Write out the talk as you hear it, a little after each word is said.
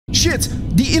shit!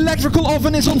 The electrical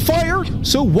oven is on fire!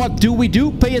 So what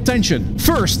do? Pay attention.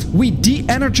 First, we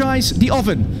de-energize the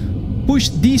oven. Push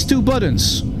these two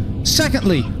buttons.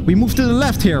 Secondly, we move to the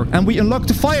left here and we unlock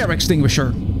the fire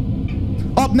extinguisher.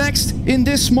 Up next, in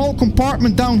this small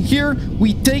compartment down here,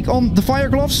 we take on the fire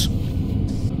gloves.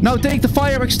 Now take the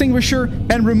fire extinguisher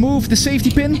and remove the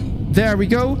safety pin. There we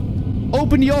go.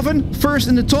 Open the oven, first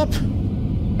in the top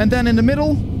and then in the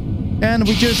middle. And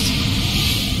we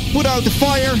just put out the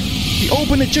fire. We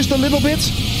open it just a little bit.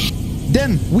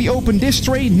 Then we open this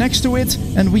tray next to it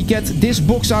and we get this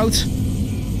box out.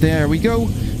 There we go.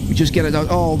 We just get it out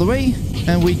all the way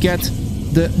and we get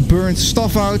the burnt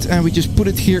stuff out and we just put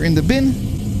it here in the bin.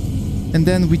 And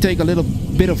then we take a little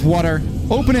bit of water,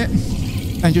 open it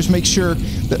and just make sure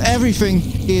that everything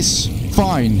is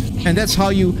fine. And that's how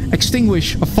you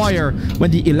extinguish a fire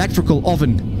when the electrical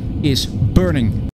oven is burning.